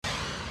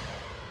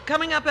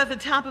Coming up at the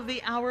top of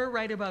the hour,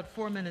 right about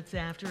 4 minutes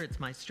after, it's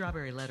my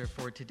strawberry letter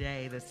for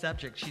today. The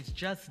subject, she's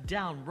just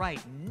downright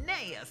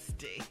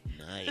nasty.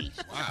 Nice.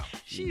 Wow.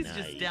 She's Nice.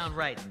 just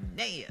downright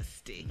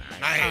nasty.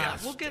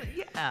 Nice. We'll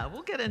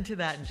get into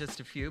that in just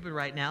a few, but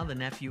right now the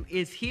nephew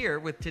is here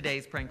with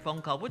today's prank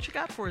phone call. What you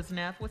got for us,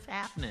 Neff? What's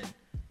happening?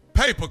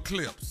 Paper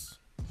clips.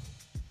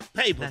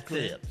 Paper That's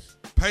clips.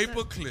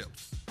 Paper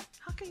clips.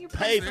 How can you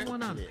prank Paper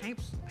someone on clip.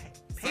 paper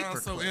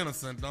Sounds so clip?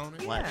 innocent, don't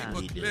it? Watch Yeah.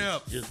 what he do.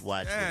 Clips. Just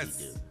watch Yes. what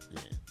he do.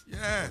 Yeah.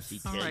 Yes. He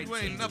All tell right, You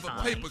ain't Jesus, never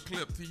honey. paper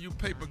clip till you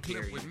paper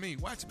clip hear with you. me.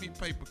 Watch me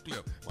paper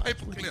clip. Watch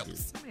Paper what he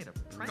clips. You made a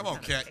prank Come on, out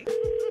of cat. paper.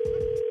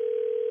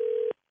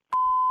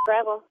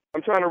 Gravel.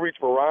 I'm trying to reach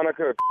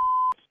Veronica.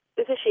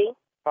 This is she.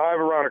 Hi,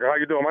 Veronica. How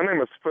you doing? My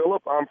name is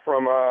Philip. I'm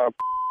from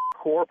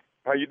Corp.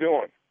 How you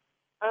doing?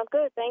 I'm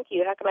good, thank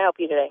you. How can I help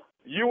you today?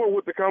 You were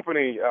with the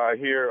company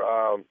here.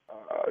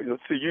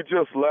 Let's see. You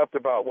just left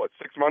about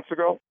 6 months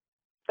ago?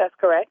 That's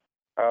correct.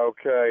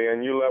 Okay,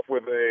 and you left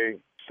with a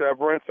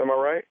severance. Am I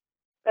right?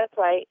 That's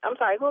right. I'm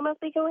sorry, who am I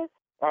speaking with?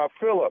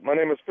 Philip. My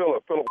name is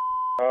Philip. Philip.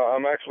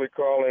 I'm actually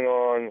calling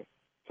on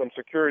some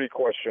security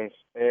questions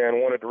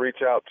and wanted to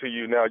reach out to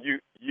you. Now,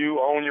 you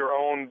own your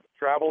own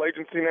travel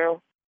agency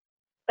now?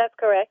 That's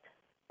correct.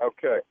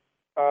 Okay.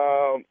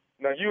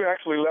 Now, you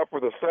actually left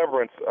with a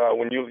severance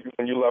when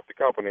you left the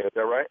company. Is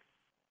that right?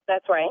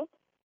 That's right.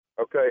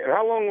 Okay. And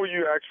how long were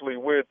you actually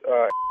with?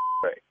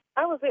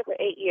 I was here for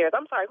 8 years.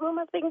 I'm sorry, who am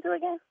I speaking to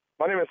again?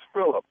 My name is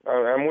Philip.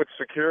 I'm with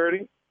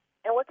security.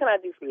 And what can I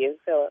do for you,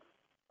 Philip?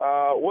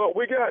 Well,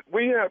 we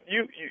have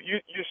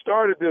you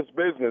started this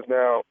business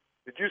now.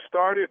 Did you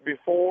start it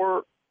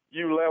before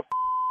you left?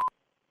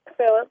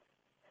 Philip,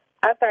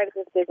 I started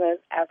this business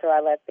after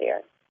I left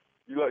there.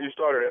 You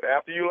started it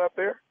after you left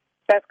there?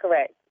 That's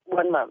correct.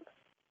 1 month.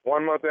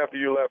 1 month after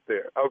you left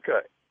there.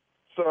 Okay.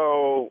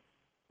 So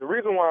the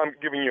reason why I'm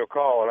giving you a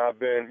call, and I've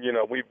been,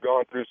 we've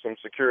gone through some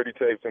security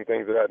tapes and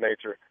things of that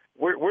nature.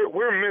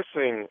 We're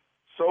missing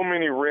so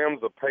many reams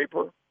of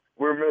paper.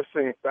 We're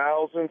missing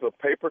thousands of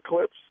paper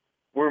clips.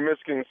 We're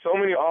missing so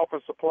many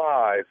office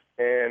supplies,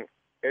 and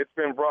it's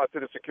been brought to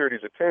the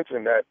security's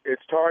attention that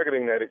it's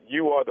targeting that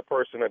you are the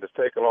person that has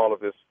taken all of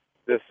this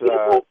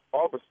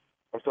office.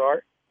 I'm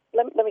sorry?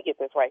 Let me get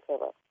this right,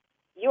 Philip.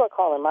 You are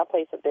calling my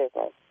place of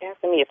business,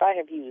 asking me if I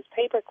have used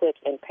paper clips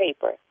and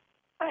paper.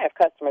 I have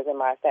customers in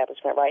my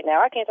establishment right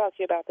now. I can't talk to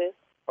you about this.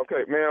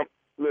 Okay, ma'am,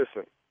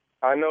 listen.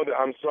 I know that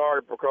I'm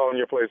sorry for calling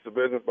your place of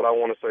business, but I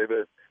want to say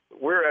this.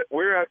 We're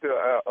at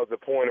the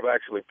point of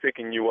actually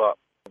picking you up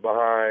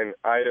behind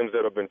items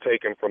that have been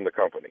taken from the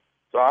company.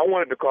 So I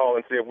wanted to call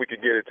and see if we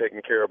could get it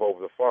taken care of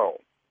over the phone.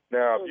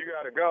 Now, if you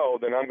got to go,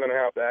 then I'm going to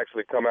have to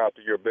actually come out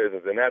to your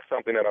business, and that's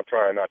something that I'm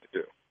trying not to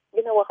do.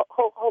 You know what?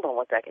 Hold on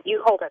 1 second.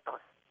 You hold that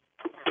thought.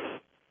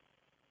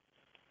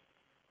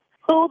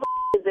 Who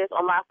the is this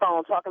on my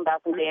phone talking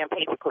about some damn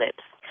paper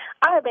clips?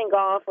 I have been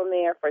gone from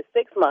there for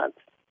 6 months,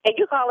 and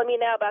you calling me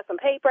now about some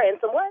paper and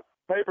some what?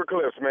 Paper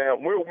clips,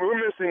 ma'am. We're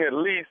missing at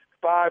least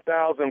 5,000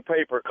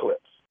 paper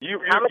clips. I'm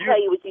going to tell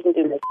you what you can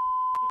do.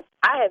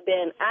 I have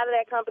been out of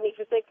that company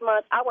for 6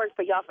 months. I worked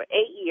for y'all for 8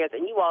 years,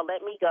 and you all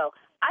let me go.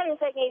 I didn't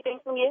take anything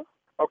from you.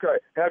 Okay.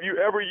 Have you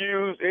ever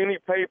used any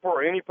paper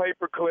or any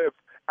paper clips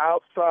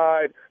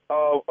outside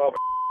of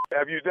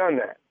have you done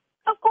that?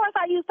 Of course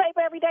I use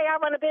paper every day. I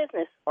run a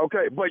business.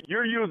 Okay, but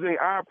you're using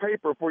our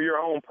paper for your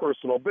own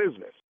personal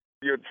business.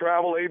 Your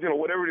travel agent or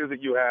whatever it is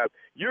that you have,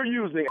 you're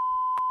using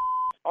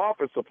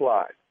office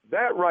supplies.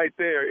 That right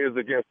there is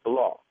against the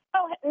law.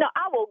 Oh, no,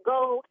 I will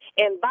go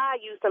and buy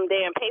you some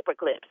damn paper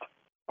clips.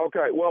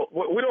 Okay, well,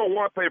 we don't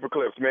want paper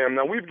clips, ma'am.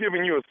 Now, we've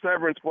given you a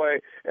severance pay,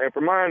 and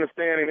from my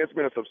understanding, it's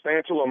been a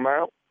substantial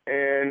amount.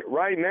 And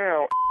right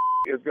now,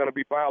 is going to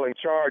be filing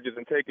charges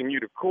and taking you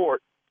to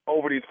court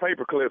over these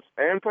paper clips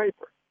and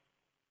paper.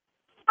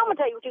 I'm going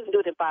to tell you what you can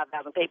do with them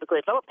 5,000 paper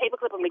clips. I'm going to paper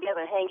clip them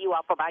together and hang you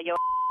off about your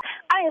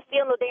I ain't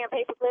stealing no damn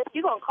paper clips.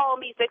 You're going to call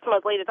me 6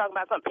 months later talking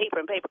about some paper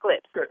and paper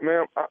clips. Okay,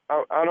 ma'am,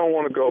 I don't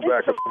want to go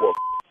back and forth.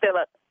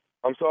 Philip.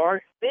 I'm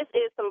sorry? This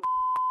is some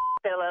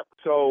Philip.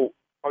 So,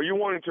 are you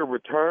wanting to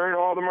return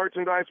all the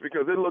merchandise?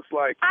 Because it looks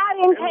like... I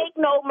didn't take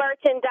no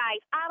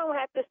merchandise. I don't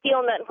have to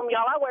steal nothing from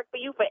y'all. I worked for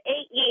you for 8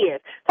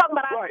 years.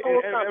 Talking about I stole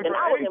something.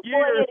 I was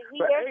employee of the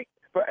year.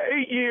 For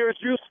 8 years,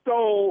 you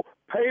stole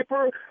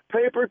paper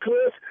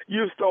clips,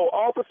 you stole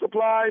office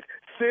supplies,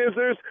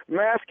 scissors,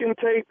 masking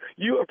tape.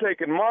 You have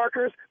taken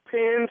markers,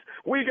 pens.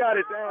 We got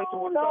it down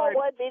to a I don't know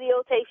what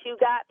videotapes you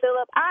got,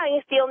 Philip. I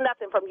ain't steal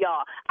nothing from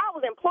y'all. I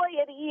was employee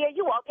of the year.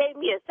 You all gave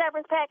me a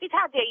severance package.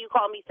 How dare you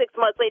call me 6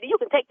 months later?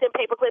 You can take them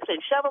paper clips and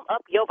shove them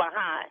up your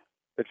behind.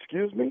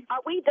 Excuse me?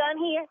 Are we done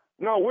here?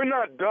 No, we're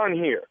not done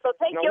here. So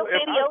take your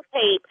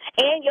videotape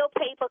and your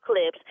paper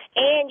clips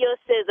and your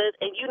scissors,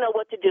 and you know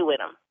what to do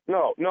with them.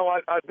 No,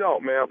 I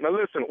don't, ma'am. Now,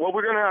 listen, what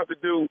we're going to have to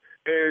do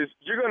is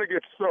you're going to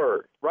get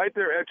served right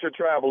there at your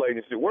travel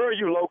agency. Where are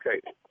you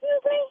located?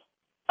 Excuse me?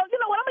 Oh, you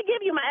know what? I'm going to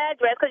give you my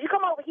address because you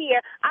come over here.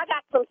 I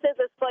got some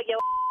scissors for your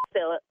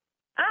Philip.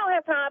 I don't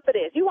have time for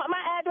this. You want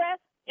my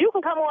address? You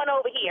can come on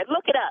over here.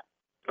 Look it up.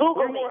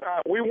 Google me.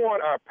 We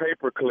want our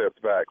paper clips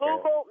back.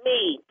 Google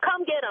me.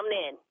 Come get them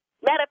then.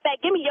 Matter of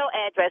fact, give me your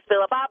address,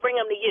 Philip. I'll bring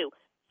them to you.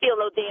 Steal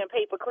no damn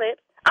paper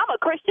clips. I'm a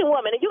Christian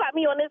woman, and you got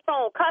me on this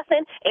phone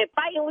cussing and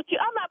fighting with you.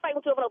 I'm not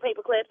fighting with you over no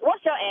paper clips.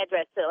 What's your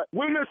address, Philip?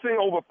 We're missing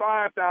over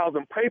 5,000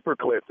 paper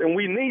clips, and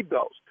we need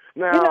those.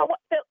 Now, you know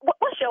what?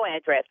 What's your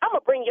address? I'm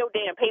gonna bring your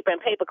damn paper and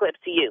paper clips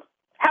to you.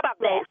 How about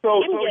that?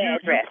 Give me your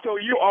address. So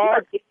you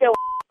are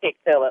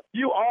Philip.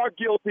 You are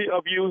guilty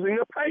of using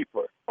the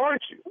paper,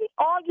 aren't you? We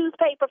all use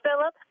paper,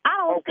 Philip. I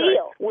don't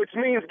steal. Which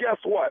means, guess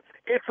what?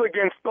 It's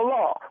against the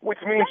law,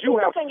 which means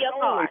you have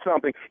stolen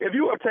something. If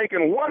you have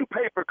taken one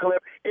paper clip,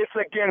 it's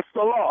against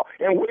the law,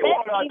 and we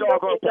want our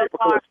doggone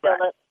paper clips back.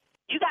 Philip.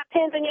 You got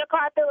pens in your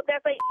car, Philip?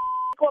 That's a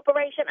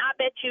corporation? I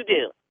bet you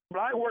do.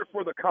 I work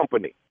for the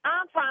company.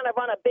 I'm trying to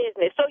run a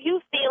business, so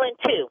you stealing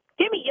too.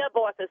 Give me your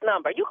boss's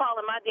number. You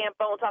calling my damn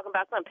phone talking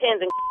about some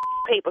pens and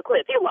paper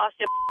clips. You lost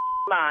your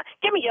mind.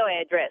 Give me your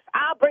address.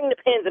 I'll bring the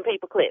pens and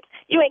paper clips.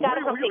 You ain't got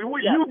to come pick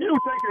me up.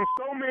 You've taken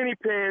so many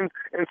pens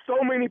and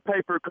so many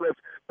paper clips,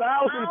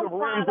 thousands of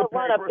reams of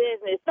paper. I'm trying to run a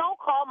business. Don't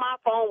call my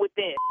phone with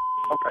this.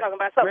 Okay.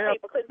 Talking about some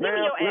paper clips. Give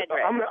me your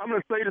address. I'm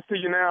going to say this to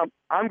you now.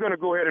 I'm going to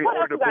go ahead and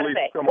order the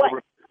police to come over.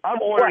 I'm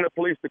ordering the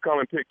police to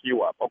come and pick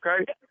you up,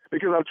 okay?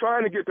 Because I'm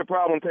trying to get the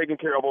problem taken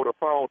care of over the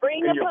phone.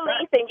 Bring the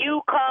police and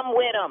you come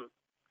with them.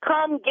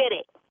 Come get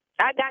it.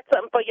 I got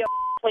something for your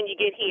when you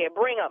get here.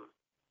 Bring them.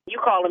 You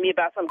calling me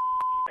about some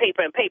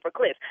paper and paper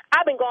clips.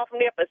 I've been gone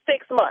from there for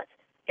 6 months.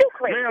 You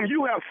crazy. Ma'am,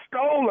 you have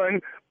stolen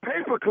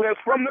paper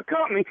clips from the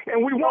company, and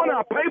we want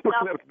our paper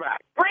clips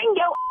back. Bring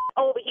your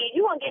over here.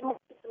 You want to get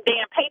some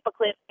damn paper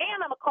clips,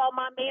 and I'm going to call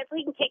my man so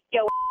he can kick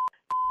your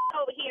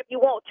over here if you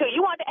want to.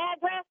 You want the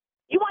address?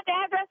 You want the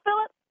address,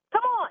 Philip?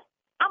 Come on.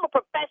 I'm a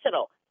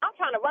professional. I'm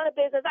trying to run a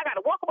business. I got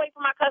to walk away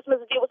from my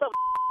customers and deal with some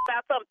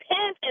about some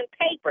pens and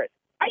papers.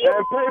 Are you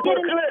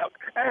kidding me?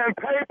 And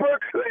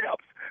paper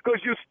clips.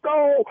 Because you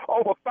stole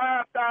over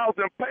 5,000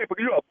 paper.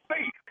 You're a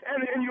thief.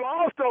 And you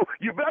also,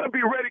 you better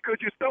be ready because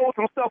you stole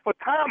some stuff for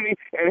Tommy,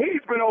 and he's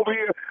been over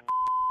here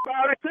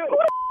about it too.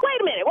 Wait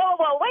a minute. Whoa.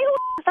 Wait, who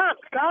is Tommy?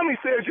 Tommy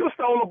says you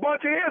stole a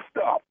bunch of his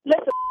stuff.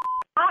 Listen,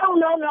 I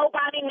don't know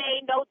nobody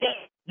named no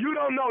damn. You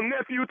don't know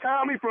Nephew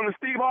Tommy from the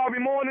Steve Harvey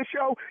Morning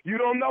Show? You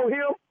don't know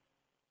him?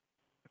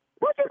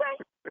 What you say?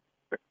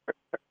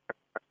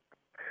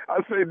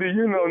 I say, do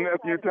you know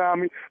Nephew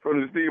Tommy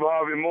from the Steve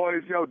Harvey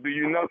Morning Show? Do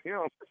you know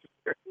him?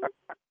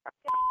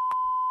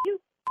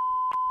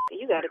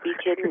 You got to be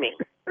kidding me.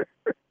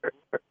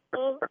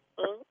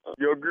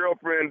 Your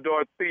girlfriend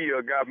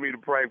Dorothea got me to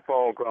prank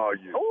phone call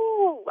you.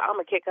 Ooh, I'm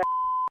going to kick her.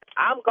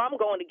 I'm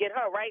going to get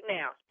her right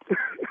now.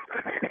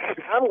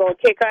 I'm going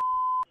to kick her.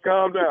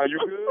 Calm down. You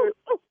good?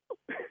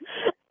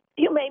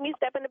 You made me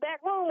step in the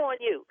back room on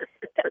you.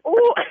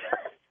 Ooh.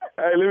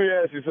 Hey, let me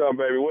ask you something,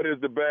 baby. What is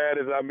the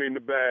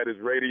baddest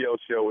radio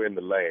show in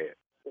the land?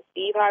 The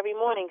Steve Harvey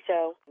Morning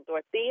Show.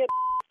 Dorothea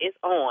is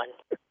on.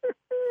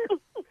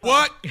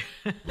 What?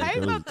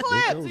 Paper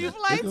clips. You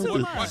play too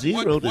much.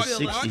 0 to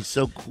 60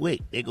 so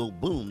quick. They go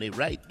boom. They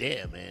right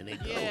there, man. They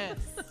go. Yes.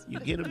 You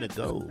get them to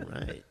go,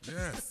 right?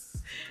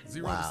 Yes.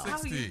 0 Wow. to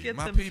 60. How you get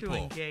My them people. to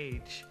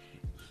engage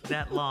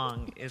that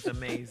long is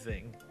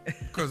amazing.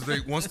 Because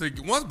once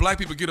black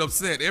people get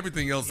upset,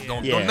 everything else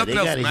don't. Yeah, nothing they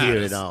else gotta matters.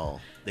 hear it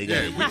all. They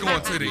gotta Yeah, we're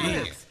going to the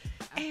end.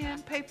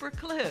 And paper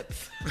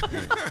clips.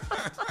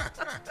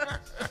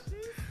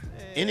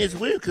 And it's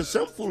weird because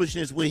some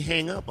foolishness we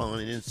hang up on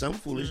it, and some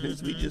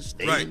foolishness we just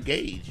stay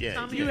engaged.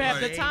 Yeah, You have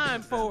the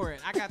time for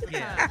it. I got the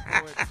time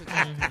for it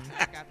today.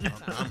 I got the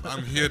time.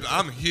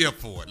 I'm here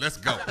for it. Let's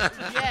go.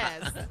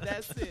 Yes,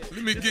 that's it.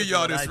 Let me give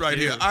y'all this right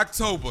here.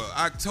 October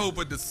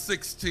the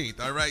 16th,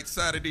 all right?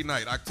 Saturday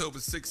night, October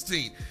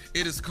 16th.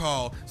 It is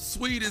called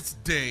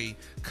Sweetest Day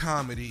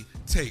Comedy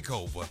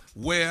Takeover.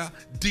 Where?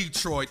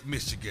 Detroit,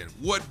 Michigan.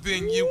 What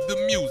venue?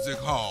 The Music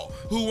Hall.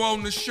 Who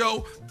on the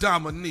show?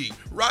 Dominique,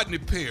 Rodney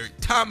Perry,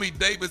 Tommy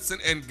Davidson,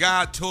 and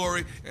Guy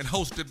Torrey, and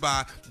hosted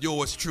by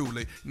yours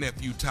truly,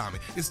 Nephew Tommy.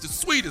 It's the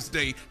Sweetest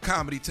Day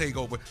Comedy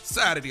Takeover,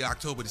 Saturday,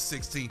 October the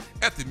 16th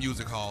at the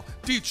Music Hall,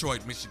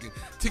 Detroit, Michigan.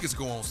 Tickets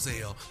go on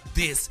sale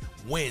this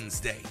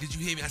Wednesday. Did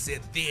you hear me? I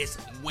said this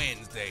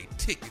Wednesday.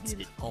 Tickets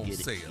on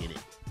sale.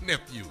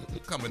 Nephew,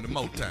 coming to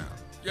Motown.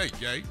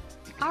 Yay.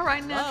 All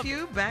right,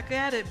 nephew, back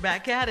at it.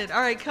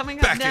 All right, coming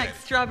up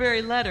next,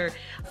 Strawberry Letter.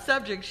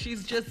 Subject,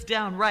 she's just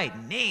downright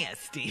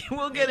nasty.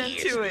 We'll get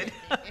into it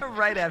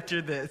right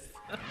after this.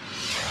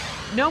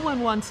 No one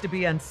wants to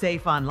be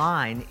unsafe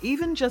online.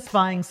 Even just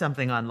buying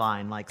something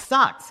online, like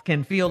socks,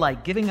 can feel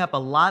like giving up a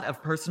lot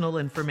of personal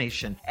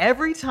information.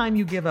 Every time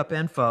you give up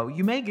info,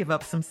 you may give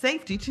up some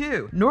safety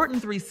too. Norton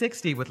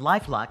 360 with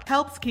LifeLock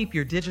helps keep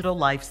your digital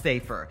life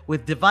safer.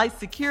 With device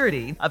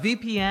security, a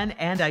VPN,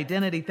 and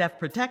identity theft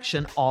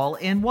protection all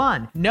in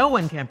one. No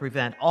one can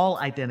prevent all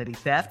identity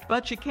theft,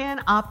 but you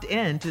can opt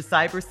in to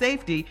cyber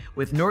safety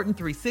with Norton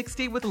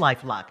 360 with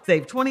LifeLock.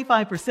 Save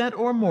 25%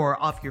 or more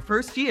off your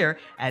first year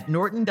at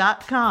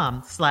norton.com/Harvey.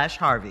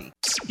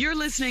 You're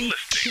listening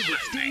to the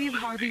Steve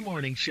Harvey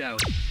Morning Show.